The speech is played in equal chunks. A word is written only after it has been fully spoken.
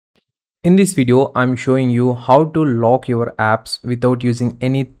In this video, I'm showing you how to lock your apps without using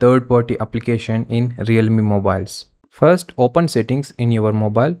any third-party application in Realme mobiles. First, open settings in your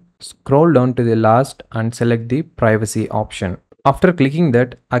mobile, scroll down to the last and select the privacy option. After clicking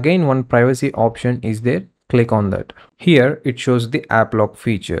that, again one privacy option is there, click on that. Here it shows the app lock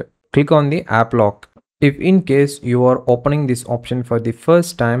feature. Click on the app lock. If in case you are opening this option for the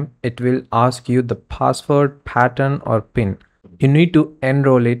first time, it will ask you the password, pattern or PIN. You need to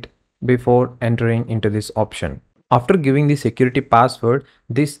enroll it before entering into this option. After giving the security password,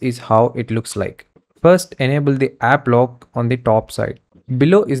 this is how it looks like. First, enable the app lock on the top side.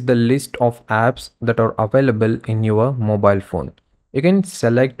 Below is the list of apps that are available in your mobile phone. You can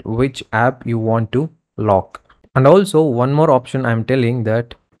select which app you want to lock. And also one more option I'm telling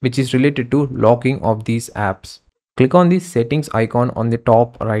that which is related to locking of these apps. Click on the settings icon on the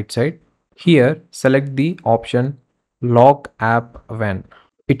top right side. Here select the option lock app when.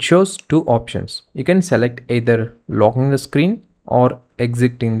 It shows two options. You can select either locking the screen or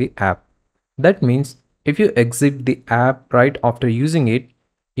exiting the app. That means if you exit the app right after using it,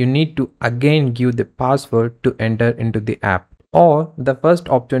 you need to again give the password to enter into the app. Or the first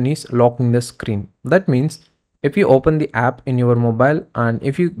option is locking the screen. That means if you open the app in your mobile and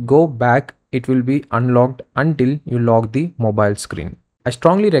if you go back, it will be unlocked until you lock the mobile screen. I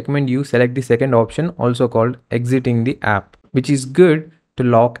strongly recommend you select the second option, also called exiting the app, which is good to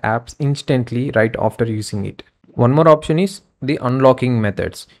lock apps instantly right after using it. One more option is the unlocking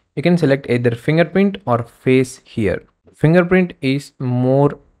methods. You can select either fingerprint or face here. Fingerprint is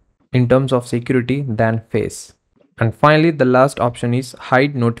more in terms of security than face. And finally, the last option is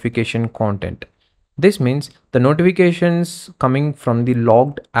hide notification content. This means the notifications coming from the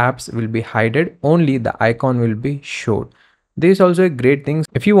logged apps will be hidden, only the icon will be showed. This is also a great thing.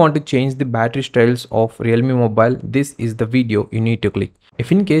 If you want to change the battery styles of Realme mobile, this is the video you need to click.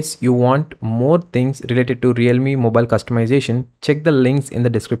 If in case you want more things related to Realme mobile customization, check the links in the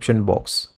description box.